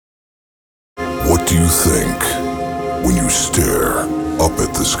do you think when you stare up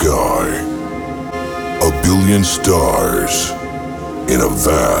at the sky? A billion stars in a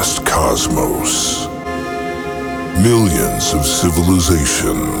vast cosmos. Millions of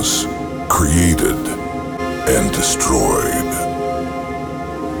civilizations created and destroyed.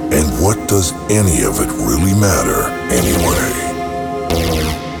 And what does any of it really matter anyway?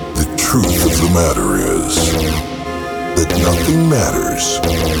 The truth of the matter is that nothing matters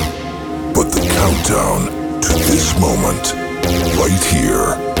but the countdown to this moment, right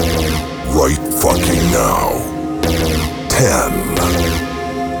here, right fucking now. 10,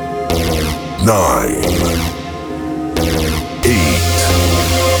 9, 8,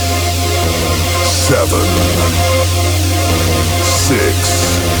 7,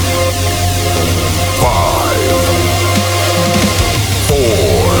 6, 5, 4,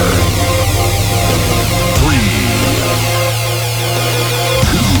 3,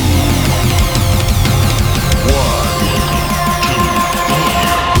 2, 1.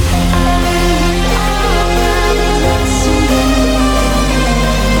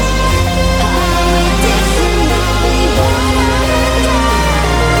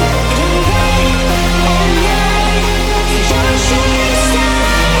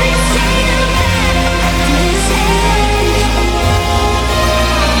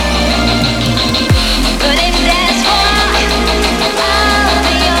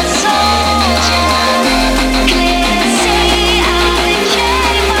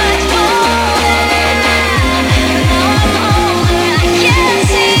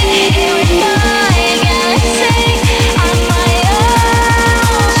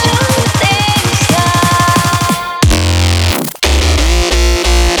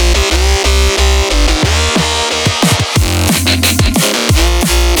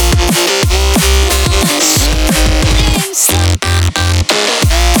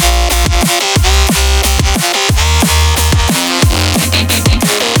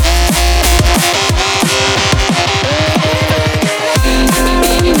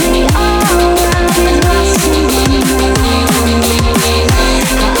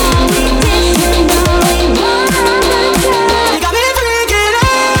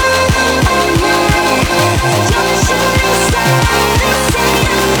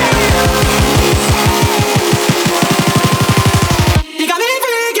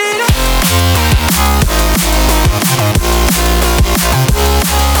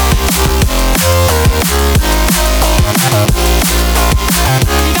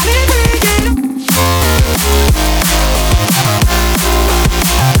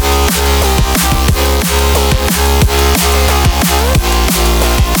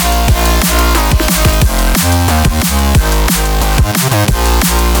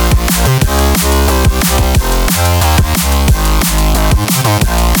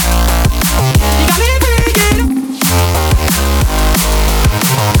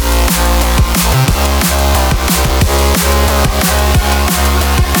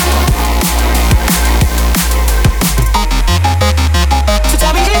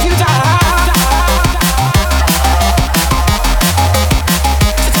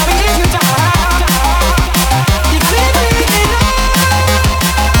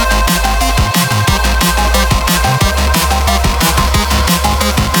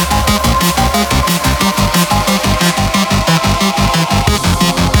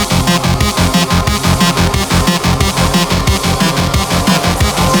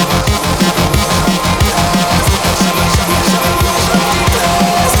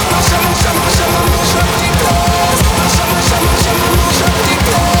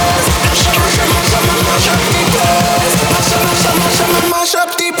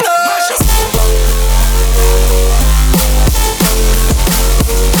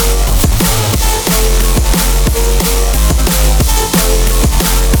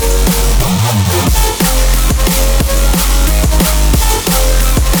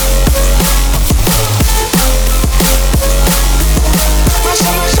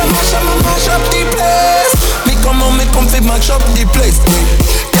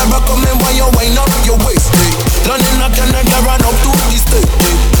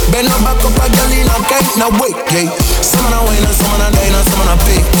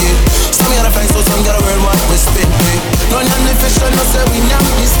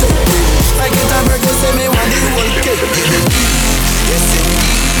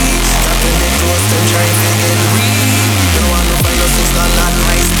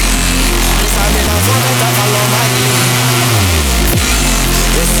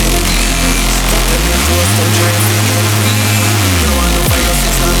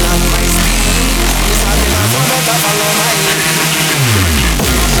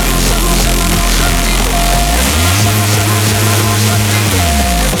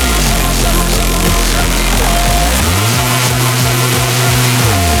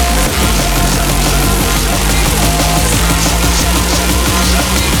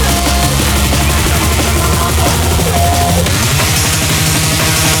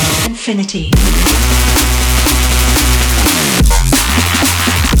 Infinity.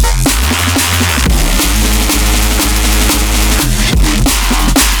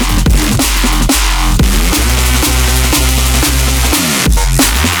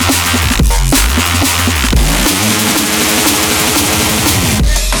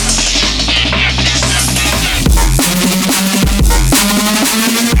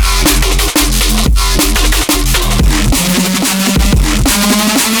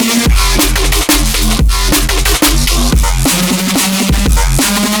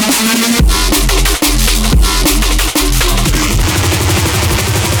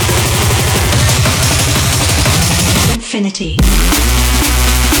 Infinity.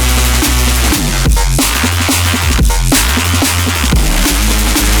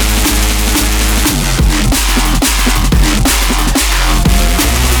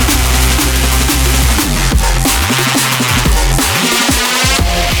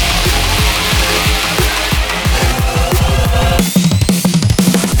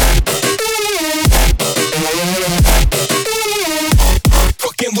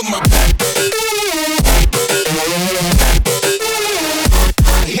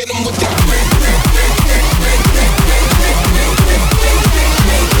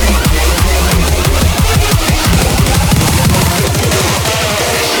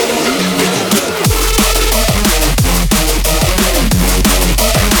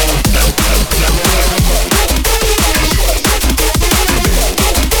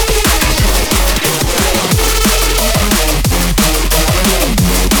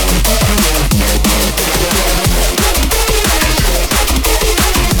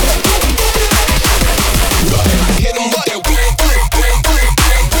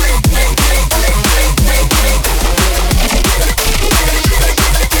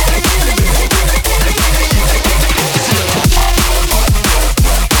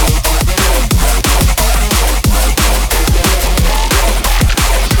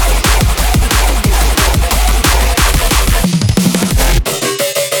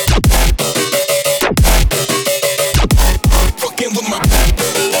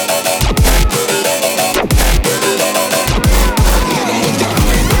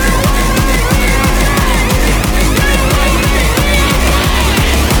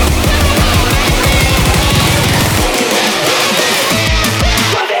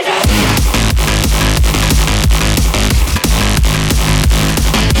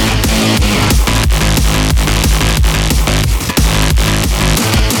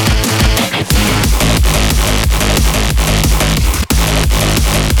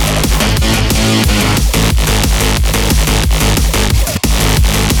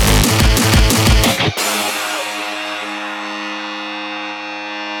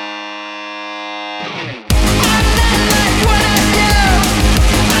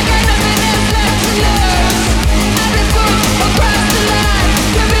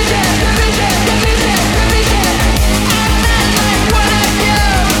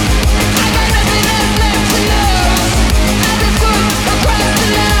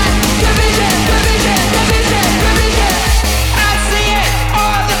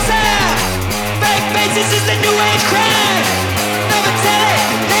 This is the new age crime. Never tell it,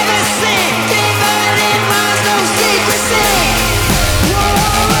 never sing. Give it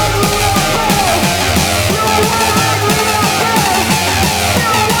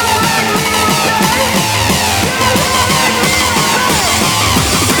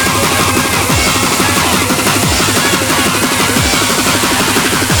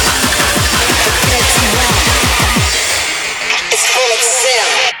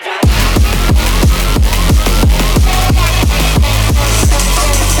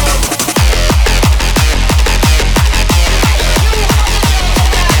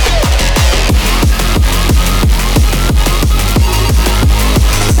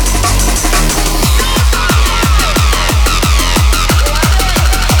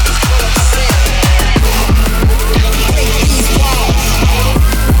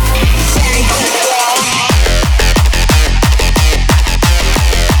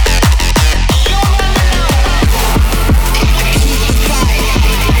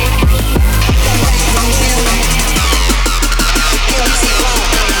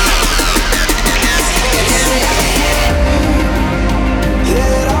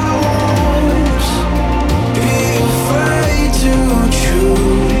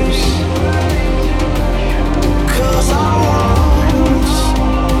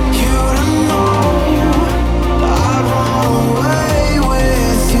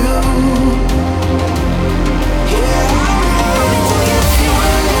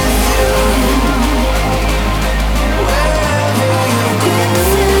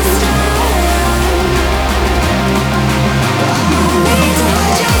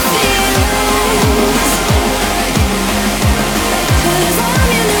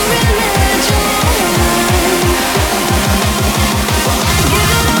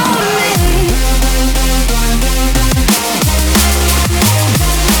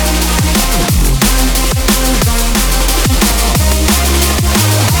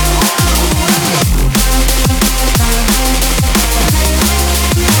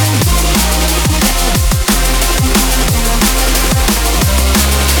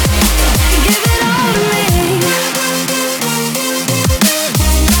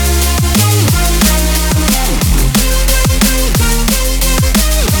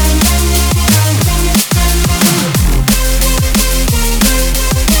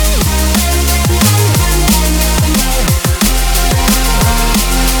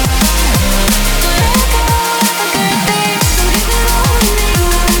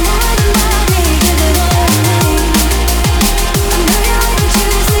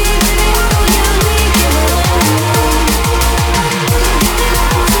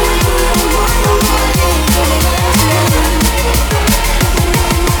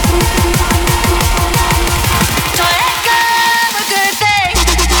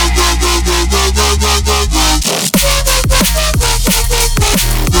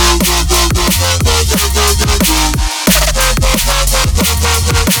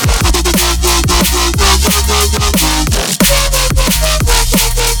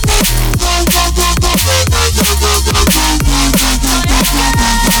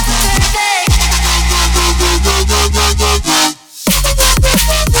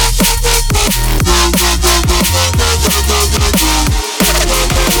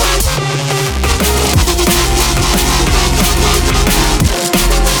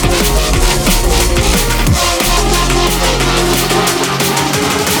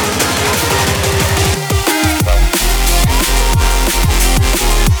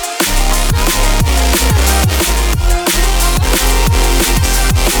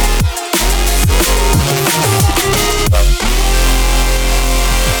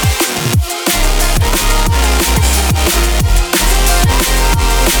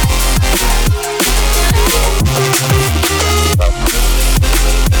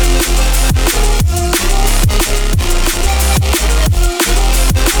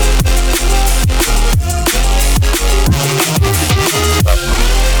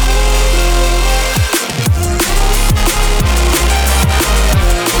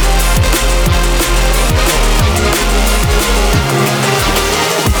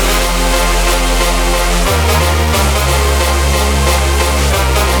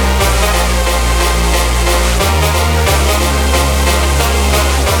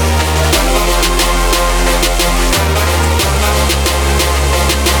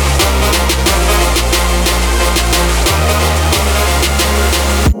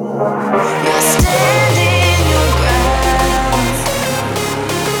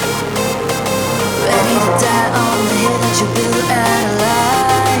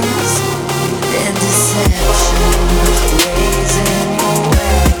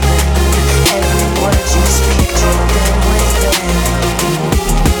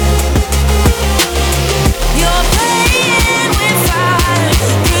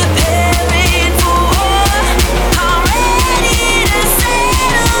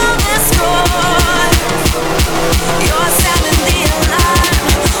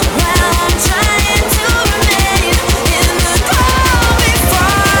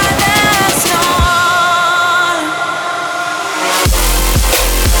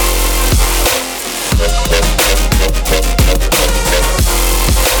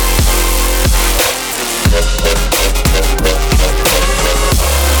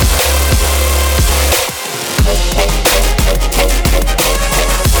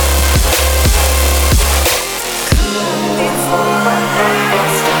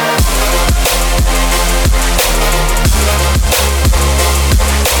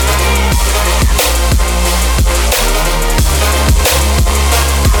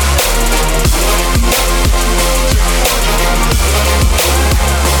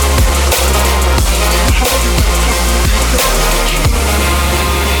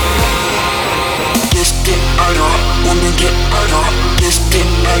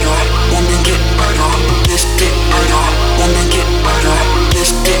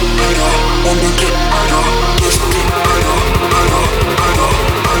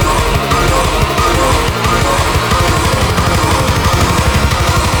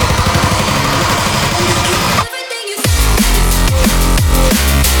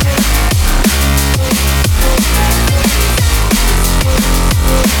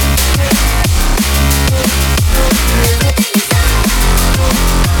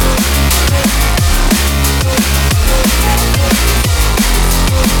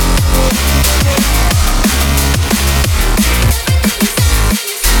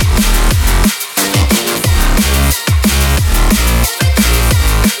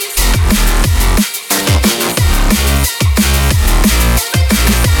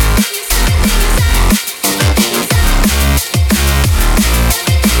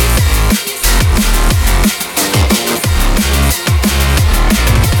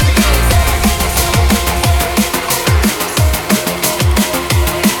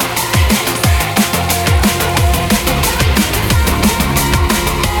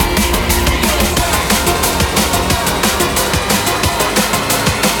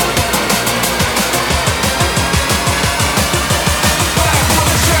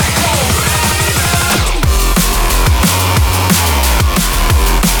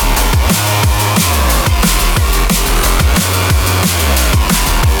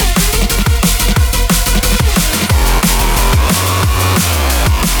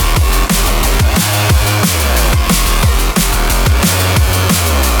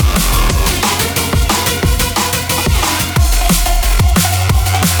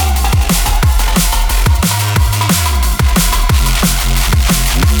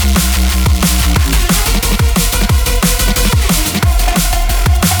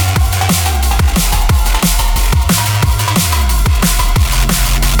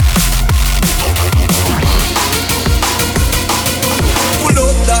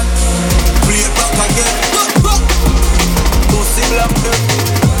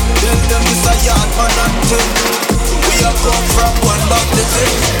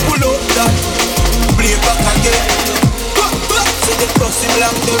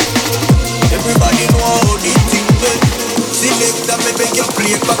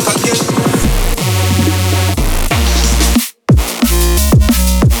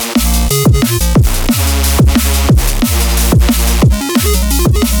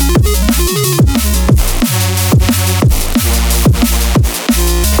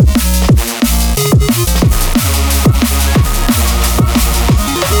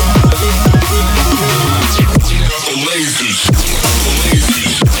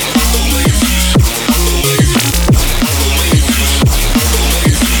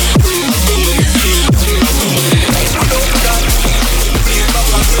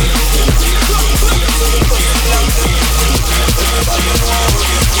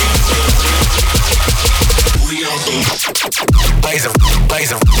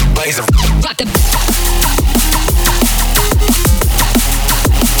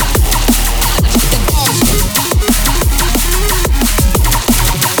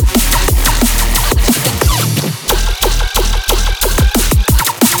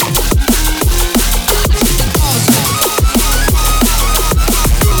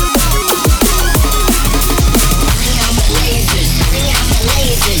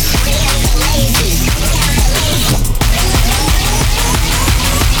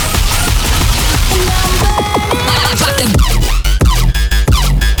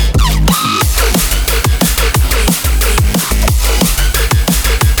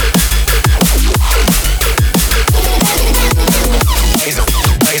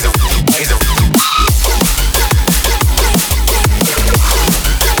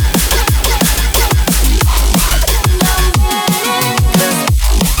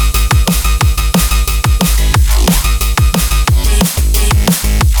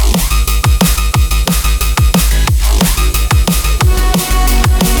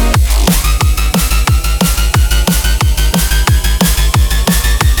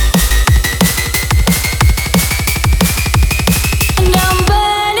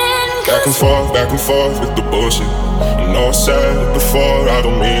back and forth with the bullshit. I know I said it before, I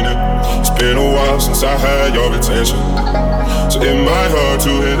don't mean it. It's been a while since I had your attention, so it might hurt to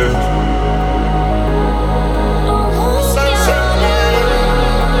hit it.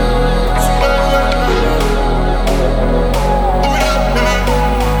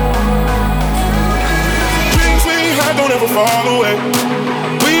 Dreams we had don't ever fall away.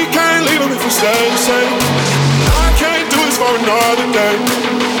 We can't leave them if we stay the same. I can't do this for another day.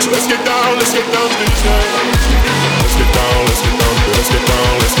 So let's get down to business. Let's get down, let's get down, let's get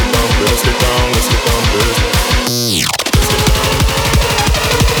down, let's get down, let's get down, let's get down to business. Let's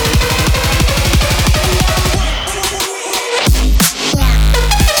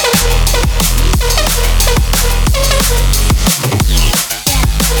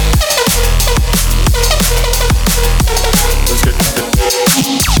get down.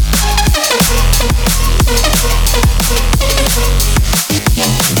 Let's get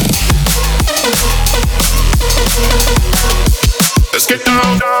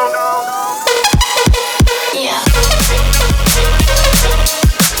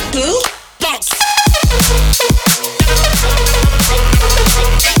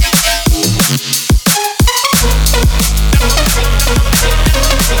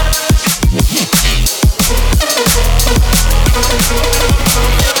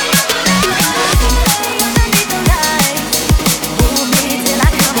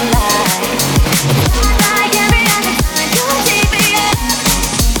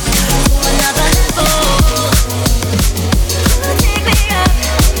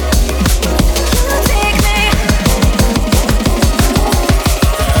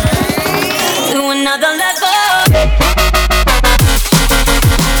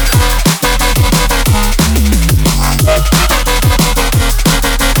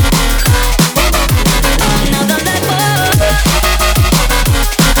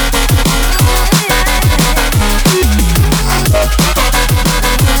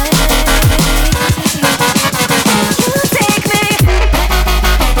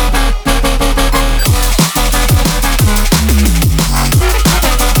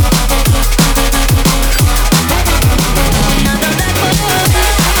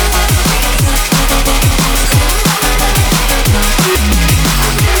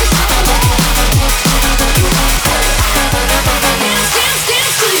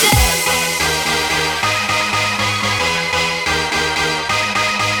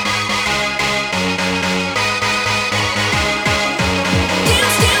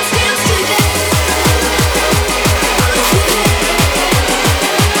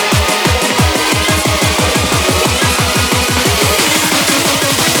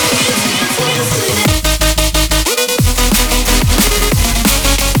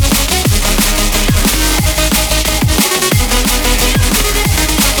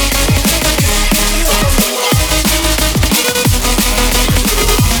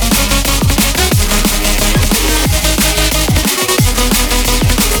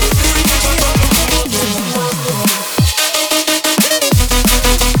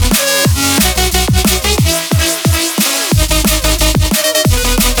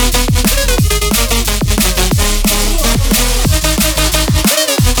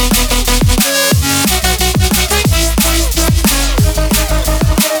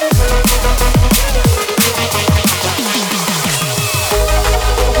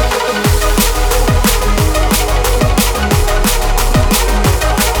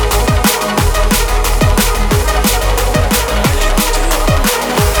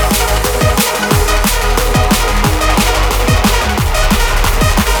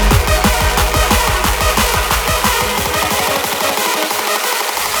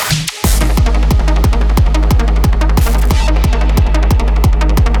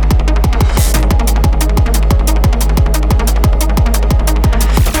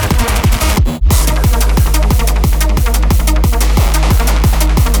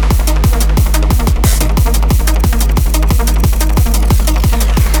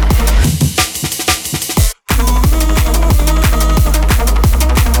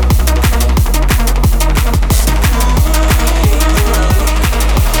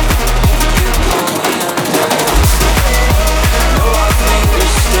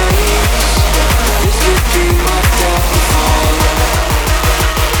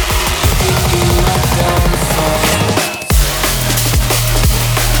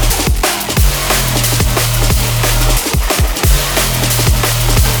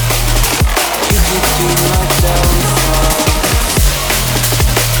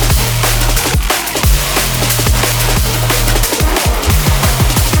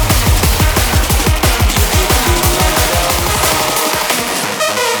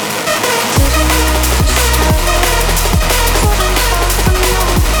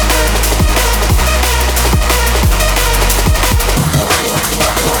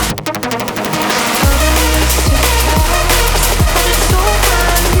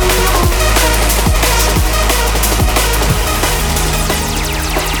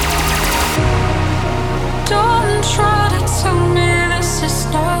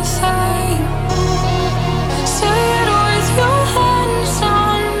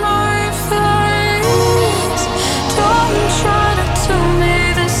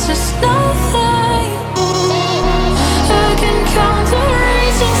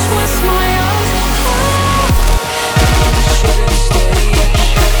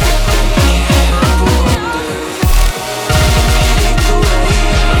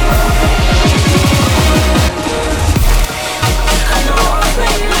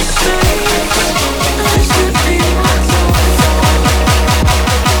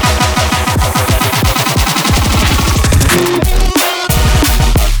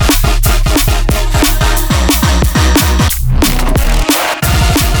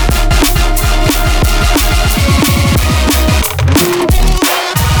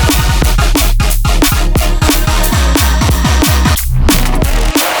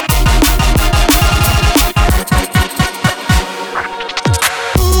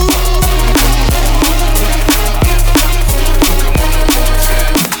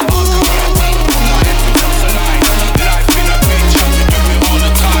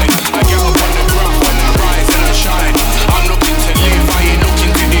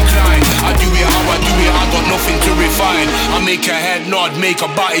Make a head nod, make a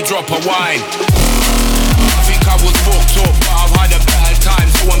body drop a wine. I think I was fucked up, but I've had a bad time,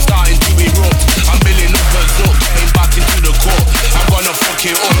 so I'm starting to erupt. I'm building up a zook, getting back into the court. I'm gonna fuck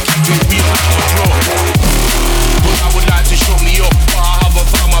it up, keep it real like a pro. But I would like to show me up, but I haven't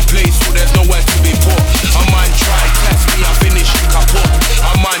found my place, so there's nowhere to be put. A man try test me, I finish it kaput.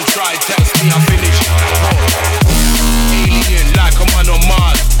 A man try test me, I finish it kaput. Alien like a man on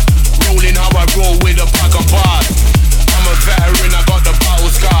Mars, rolling how I roll with a pack of bars. I'm a veteran, I got the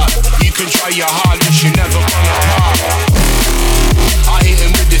battle scar. You can try your hardest, you never gonna part. I hit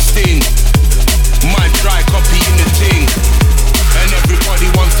him with the sting. Man try copying the thing, and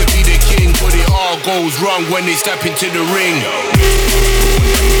everybody wants to be the king, but it all goes wrong when they step into the ring.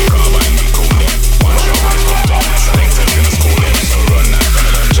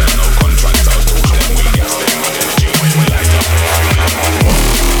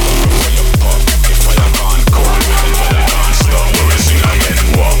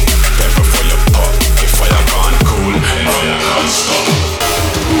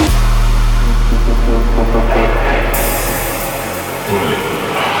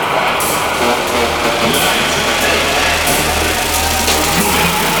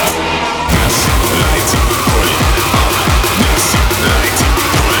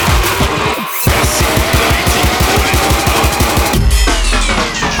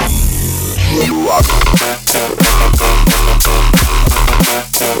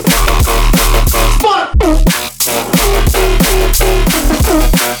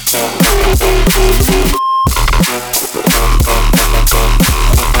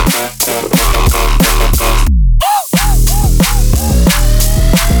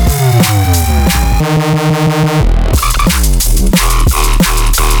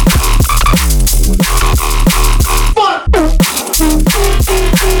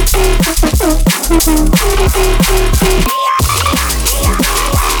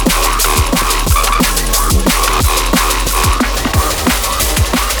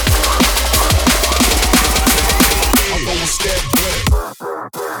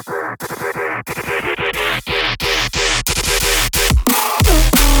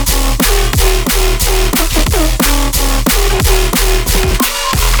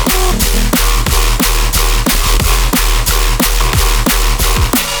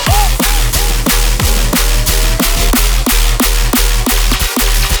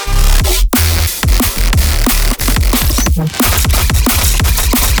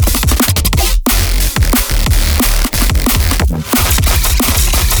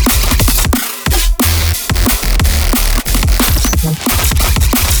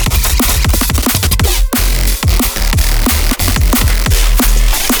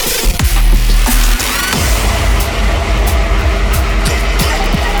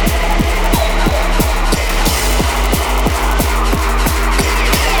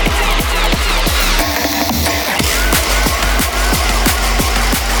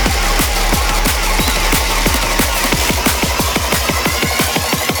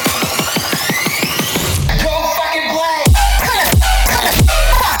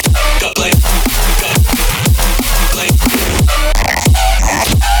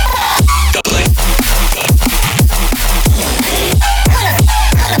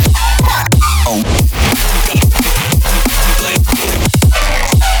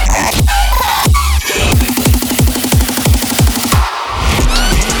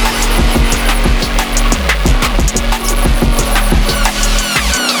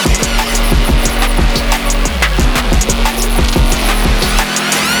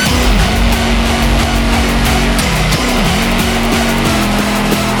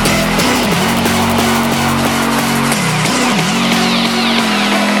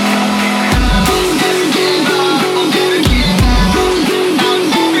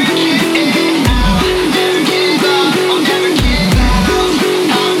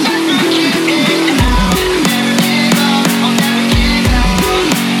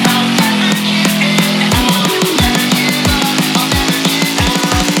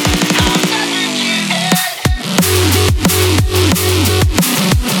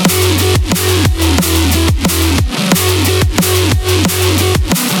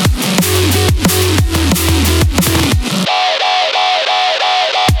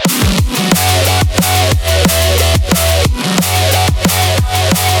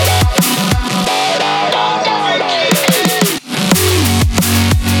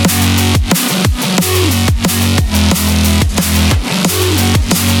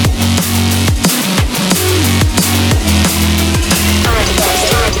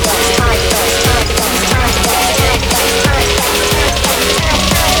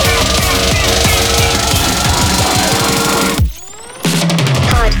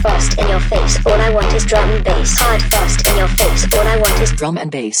 All I want is drum and bass. Hard, fast, in your face. All I want is drum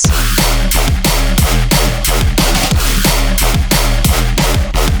and bass.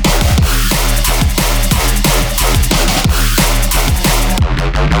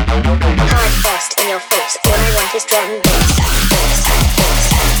 Hard, fast, in your face. All I want is drum and bass. Bass, bass, bass,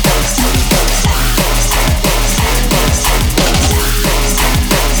 bass, bass, bass, bass, bass, bass,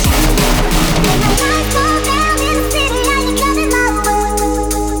 bass. When the lights go down in the city, are you coming my way?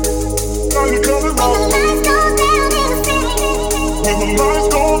 Are you coming my way? When the lights go down in the city. When the lights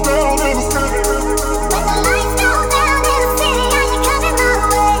go down in the city. When the lights go down in the city, are you coming my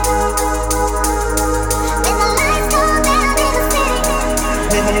way? When the lights go down in the city.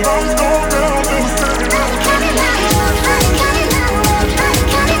 When the lights go down in the city. Are you coming my way? Are you coming my way? Are you coming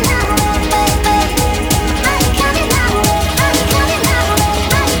my way, baby? Are you coming my way? Are you coming my way? Are you coming my way?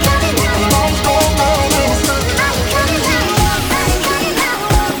 Lights go down in the city.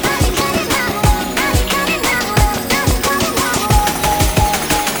 Are you coming my way? Are you coming my way? Are you coming my way? Are you coming my way? Are you coming my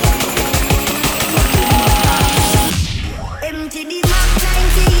way? Empty the Mach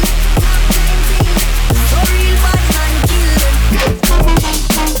 19. So real bad man kill them. Empty the Mach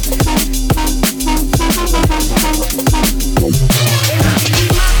 19 on your face and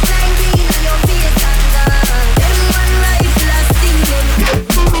gun. Them one rifle a sting them.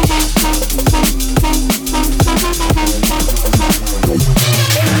 Empty the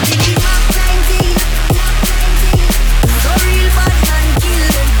Mach 19. So real bad man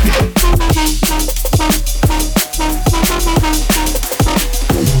kill them.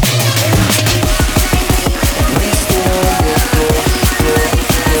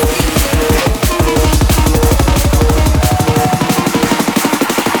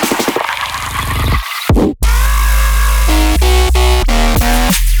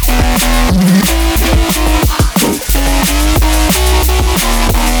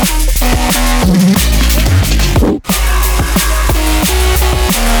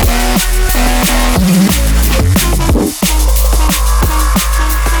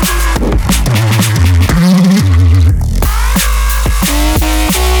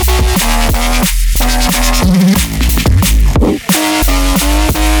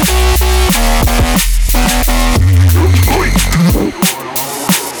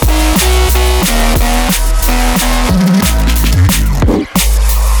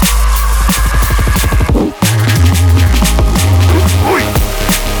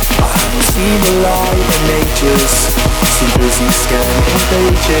 See the light in ages, too busy scanning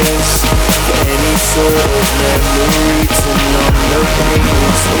pages for any sort of memory to numb the pain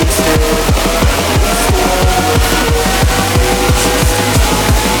that's wasted.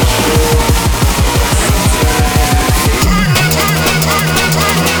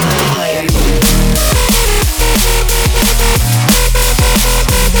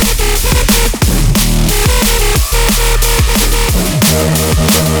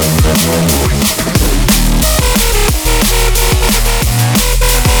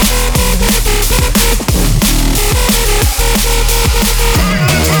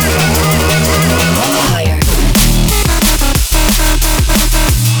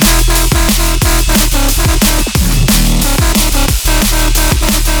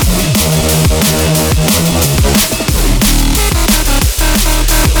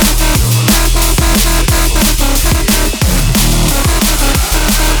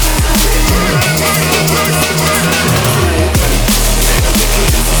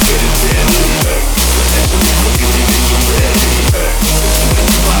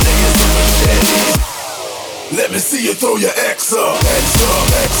 Let me see you throw your X up. X up,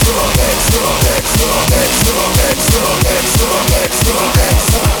 X up, X up, X up, X up, X up, X up, X up,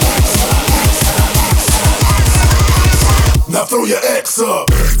 X up. Now throw your X up.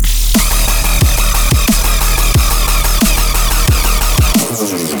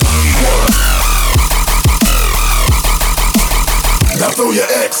 Now throw your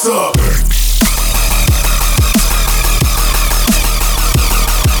X up.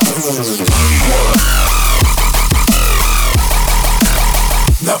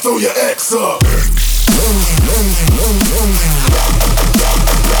 Now throw your X up.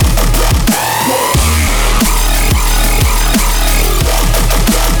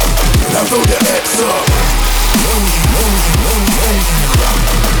 Now throw your X up.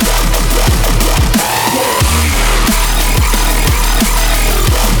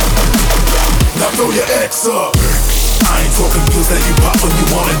 Now throw your X up. I ain't talking pills that you pop when you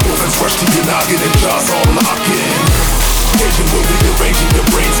want endorphins rush to your noggin and jaws all locking. Aging will rearranging your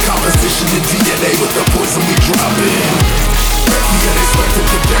brain's composition in DNA with the poison we drop in. The unexpected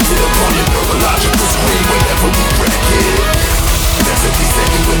projected upon your neurological screen whenever we wreck it. That's if we send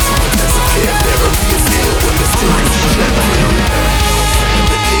you into intensive care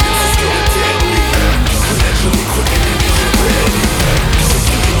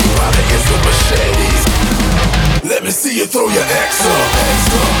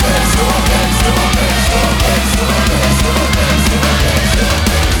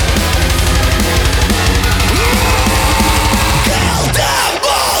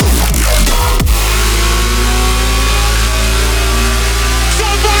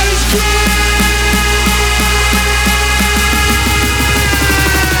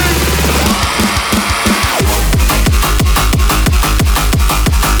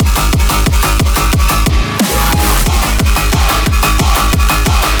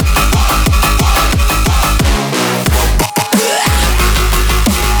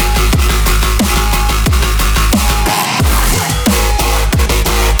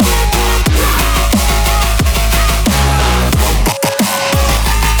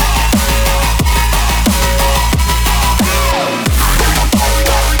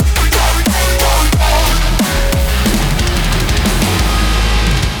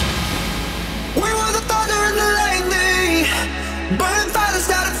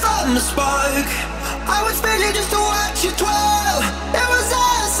spark. I would spend you just to watch you twirl. It was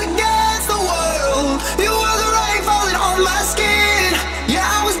us against the world. You were the rain falling on my skin. Yeah,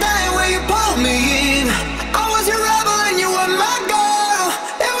 I was dying when you pulled me in. I was your rebel and you were my girl.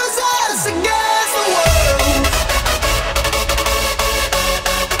 It was us against the world.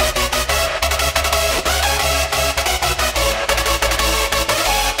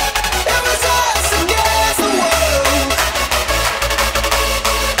 It was us against the world.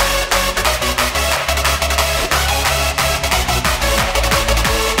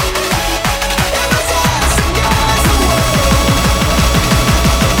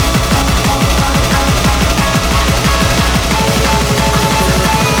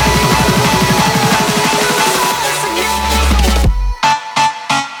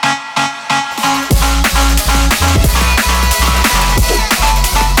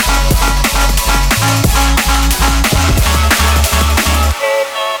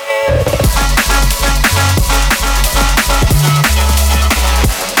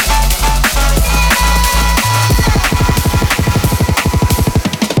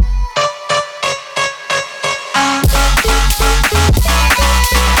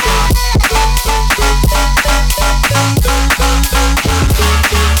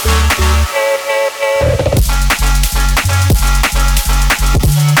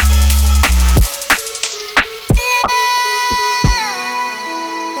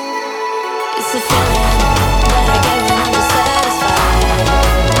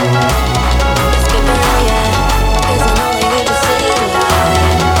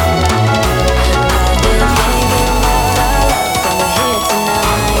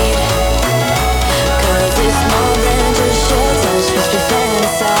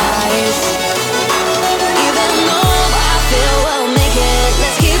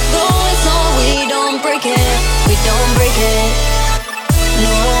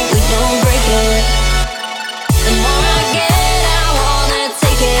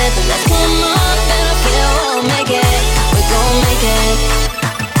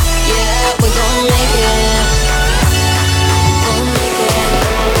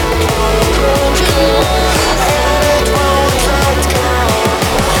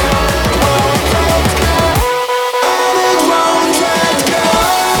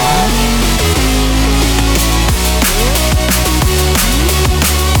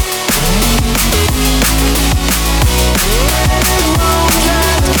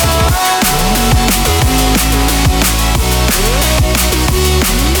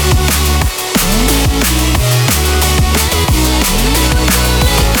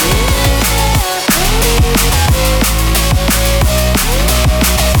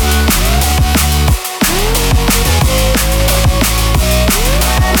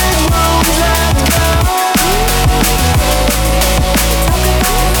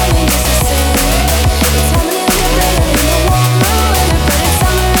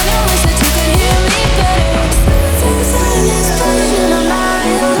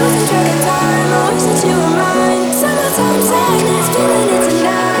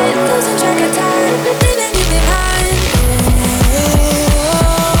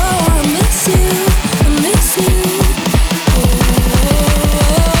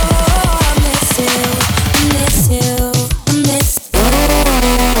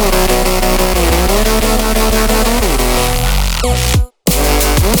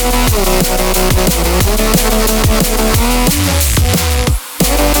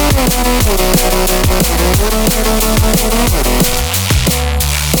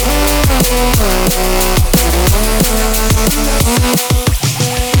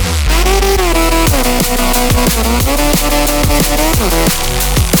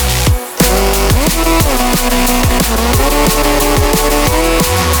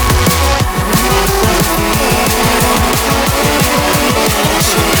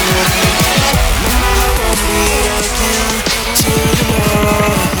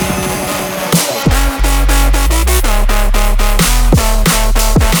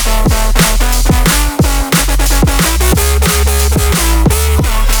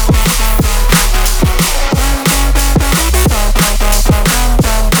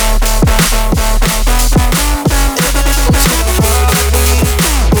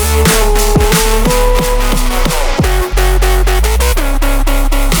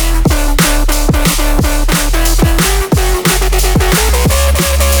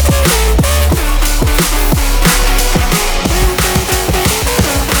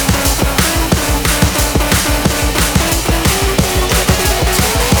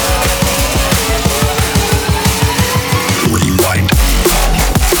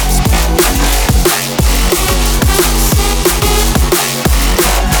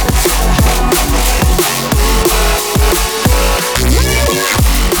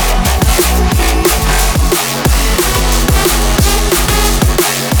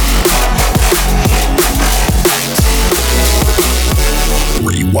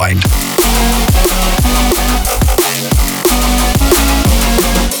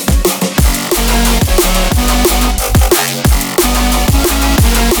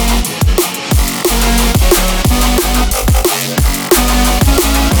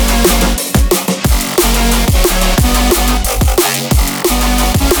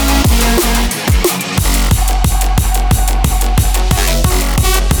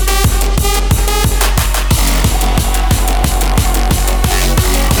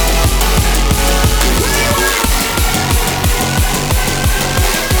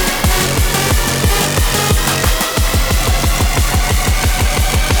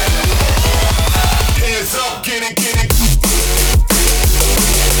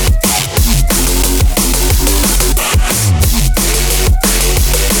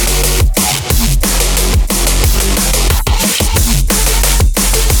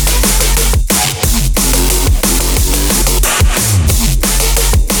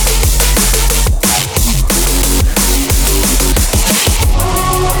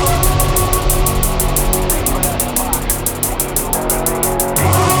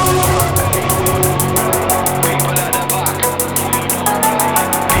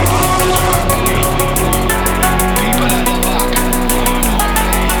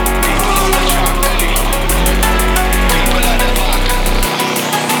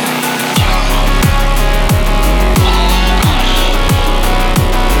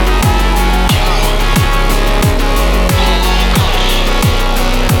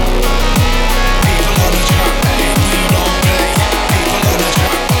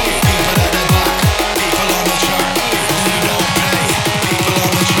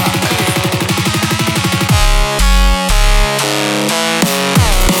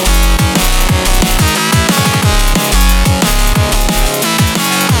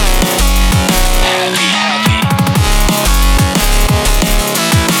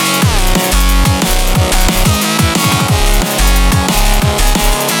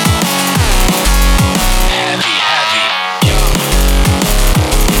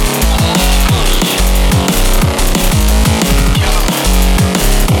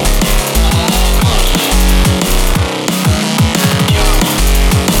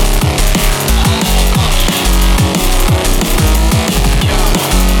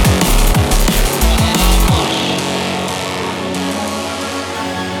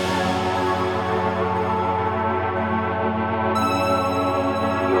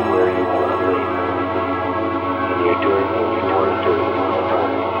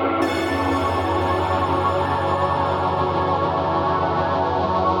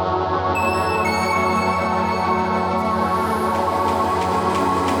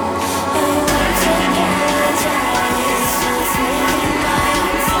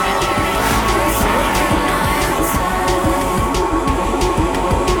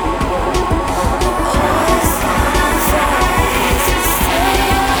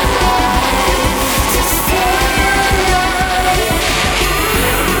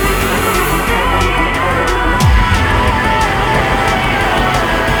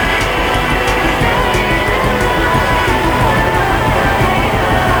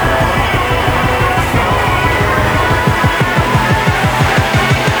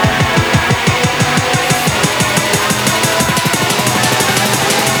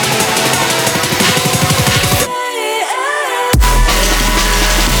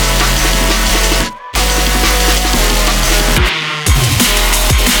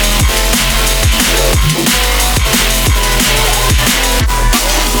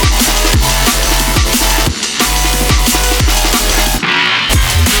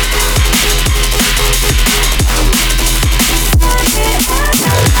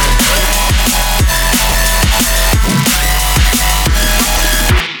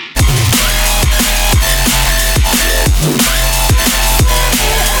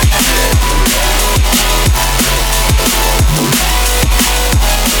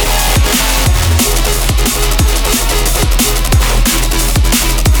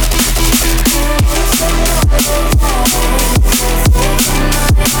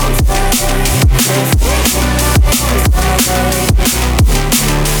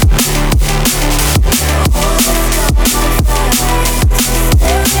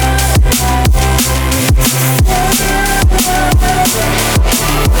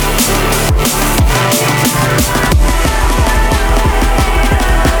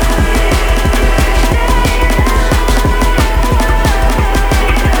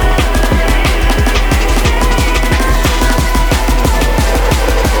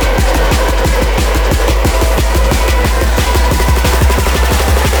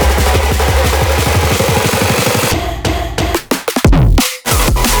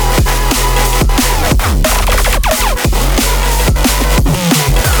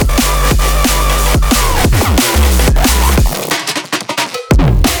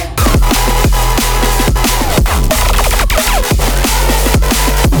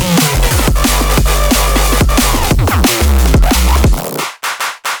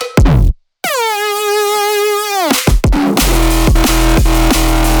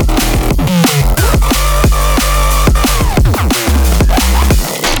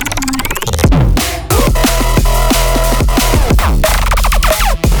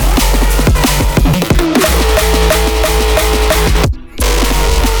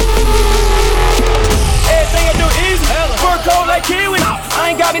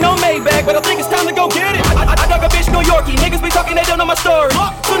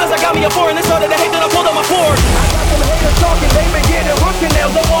 a foreign, they started to hate that I pulled out my Ford. I got some haters talking, they been getting root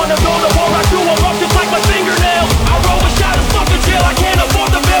canals. They wanna go to war, I do them rough just like my fingernails. I roll with shot as fuck in jail, I can't afford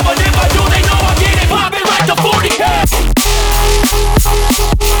the bill, but if I do, they know I get it poppin' like the 40 cash.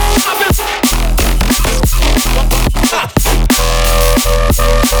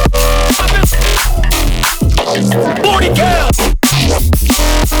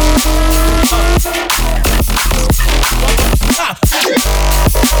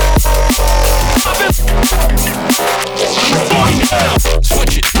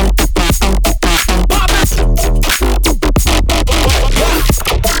 Switch it.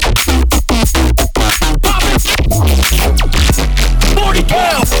 40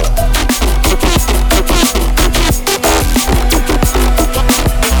 cal.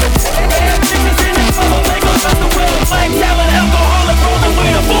 Like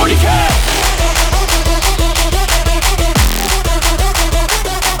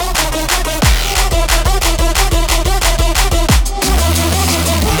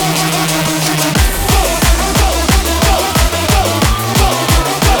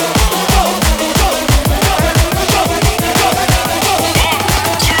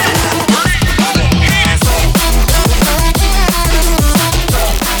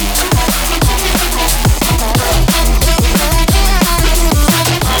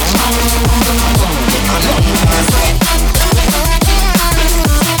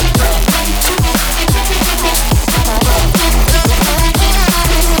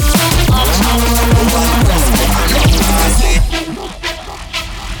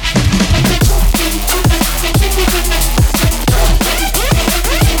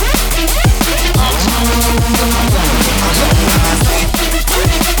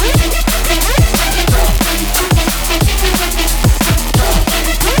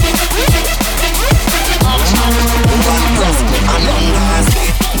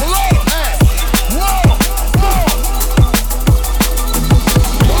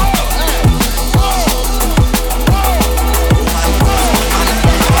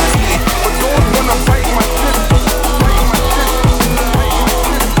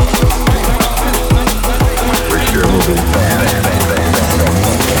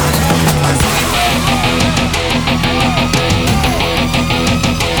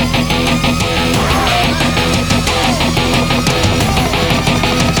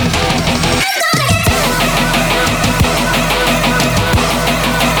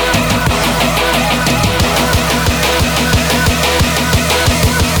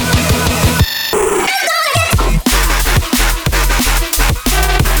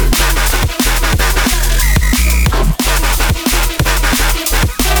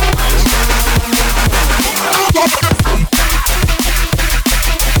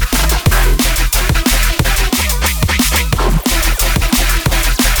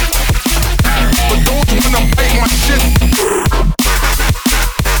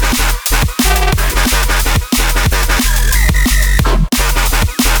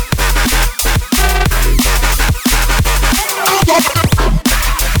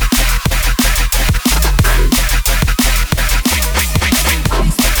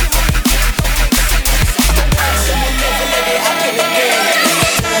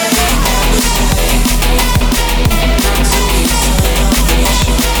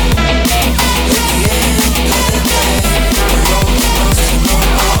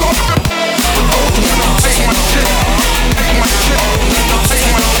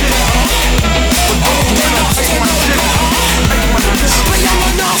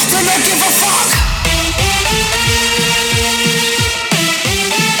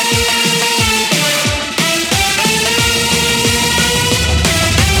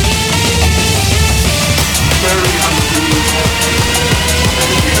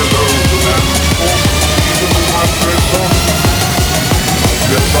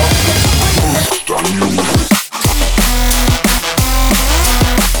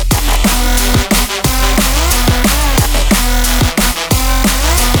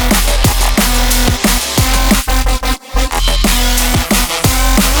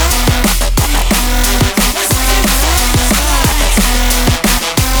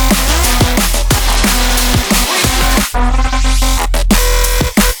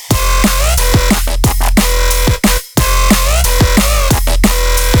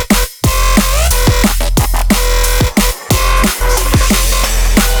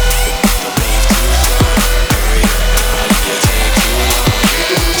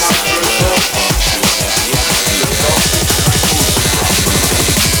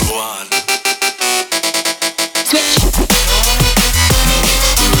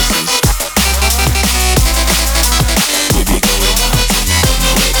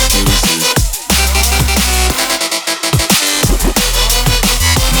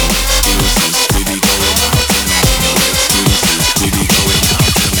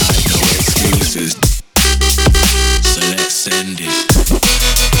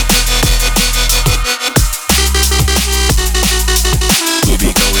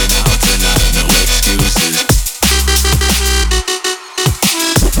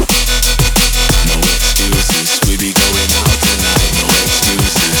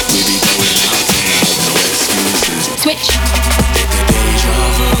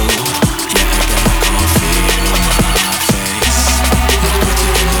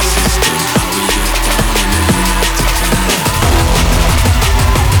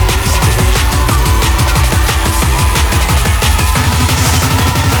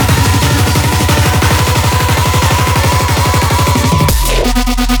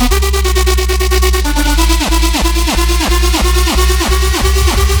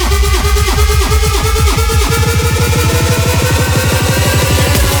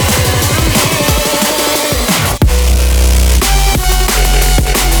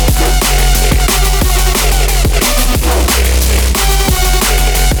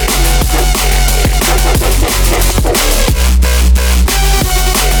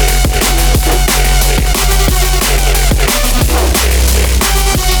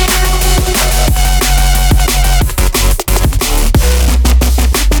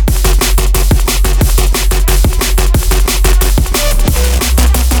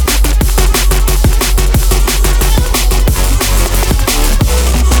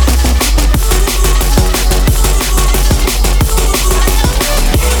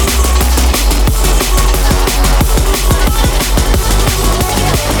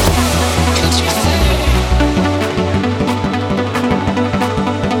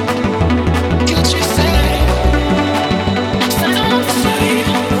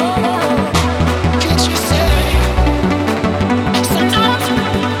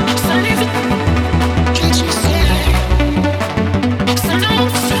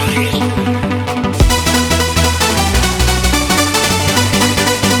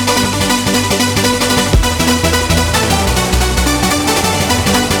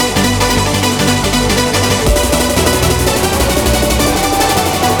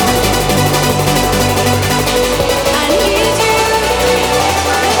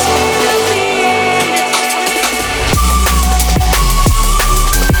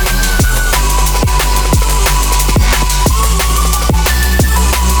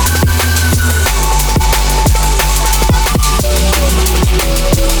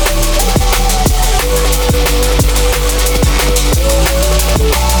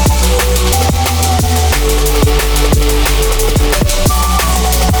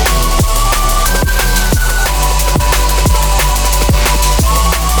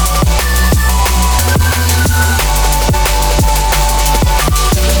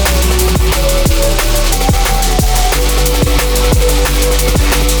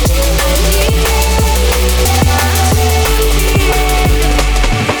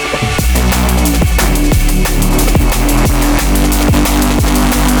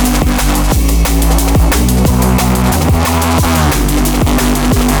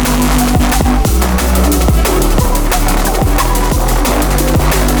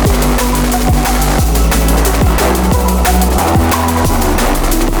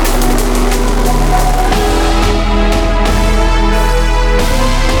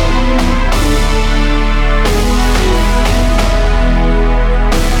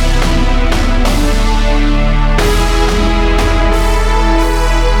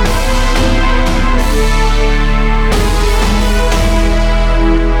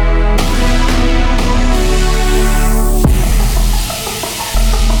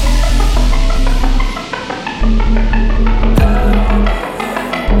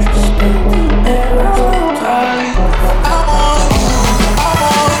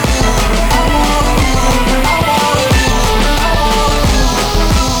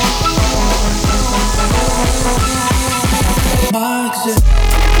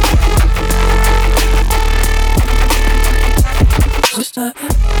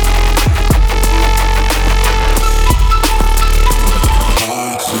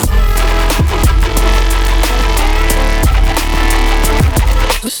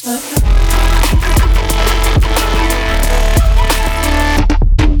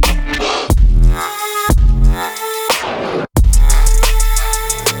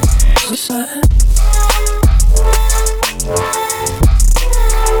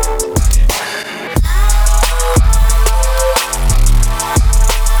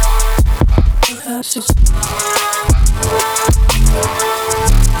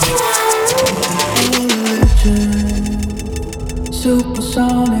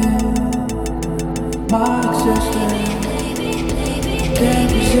Supersonic, my existence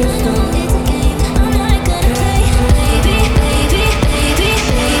can't resist it. I'm not gonna play, baby, baby, baby,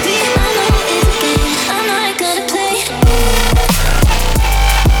 baby. I know it's a game. I'm not gonna play.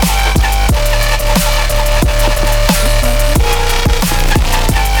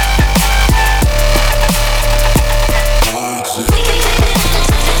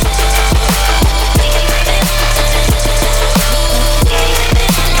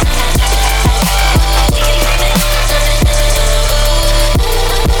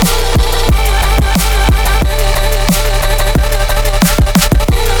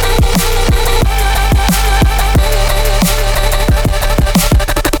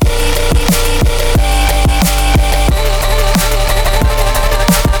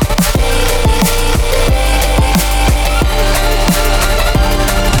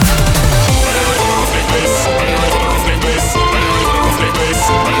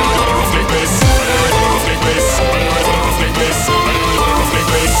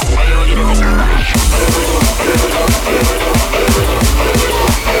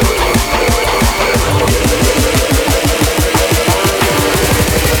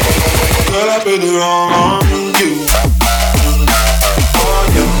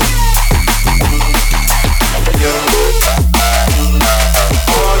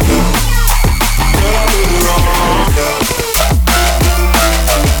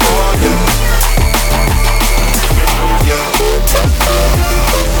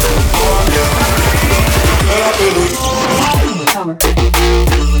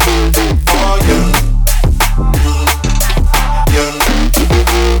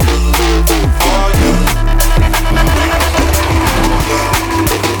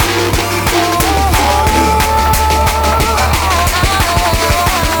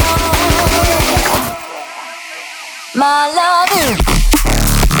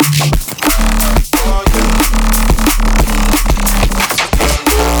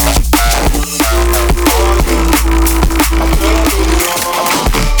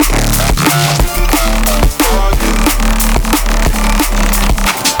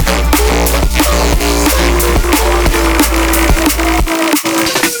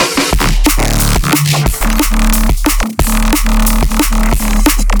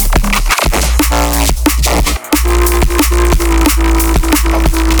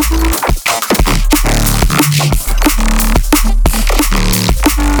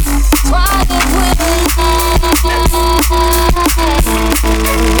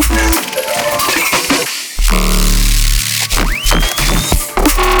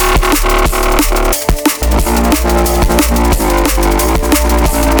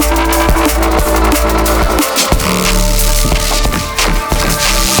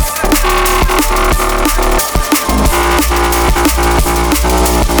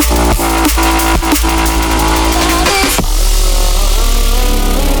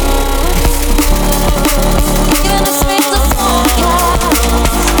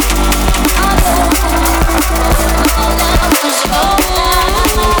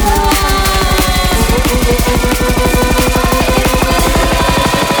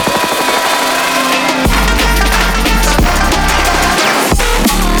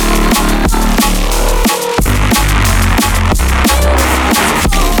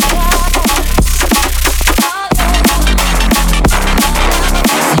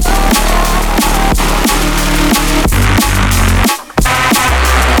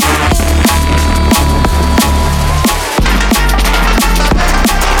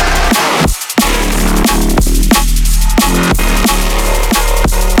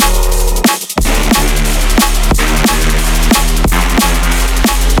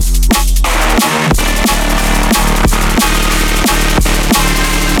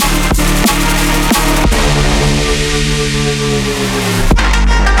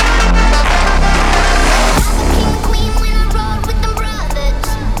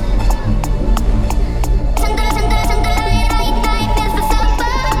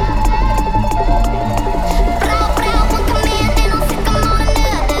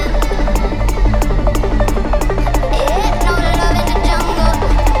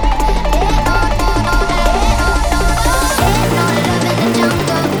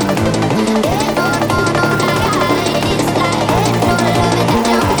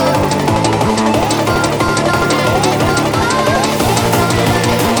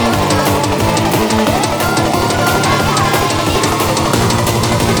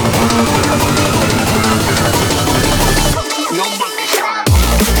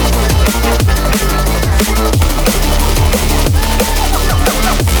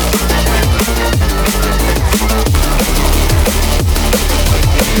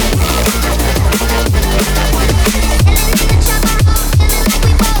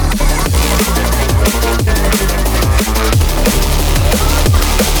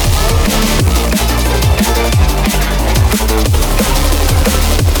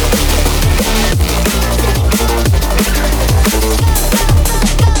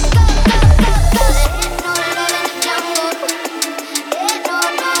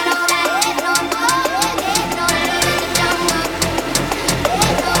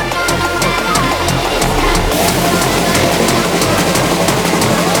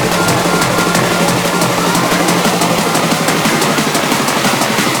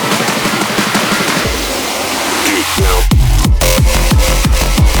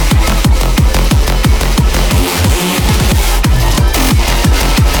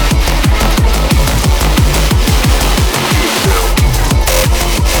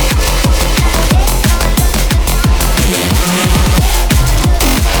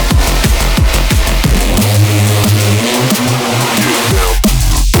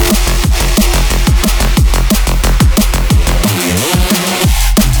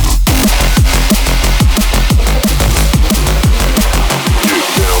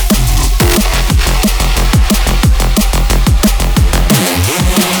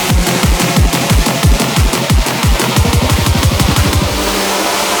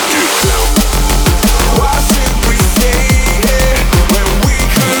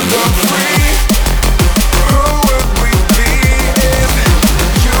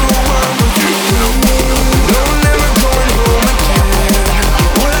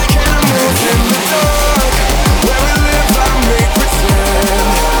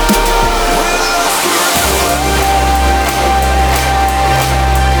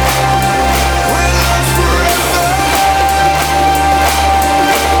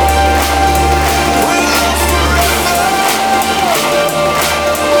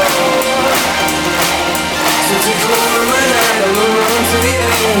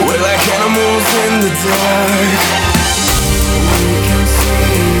 shadows in the dark. We can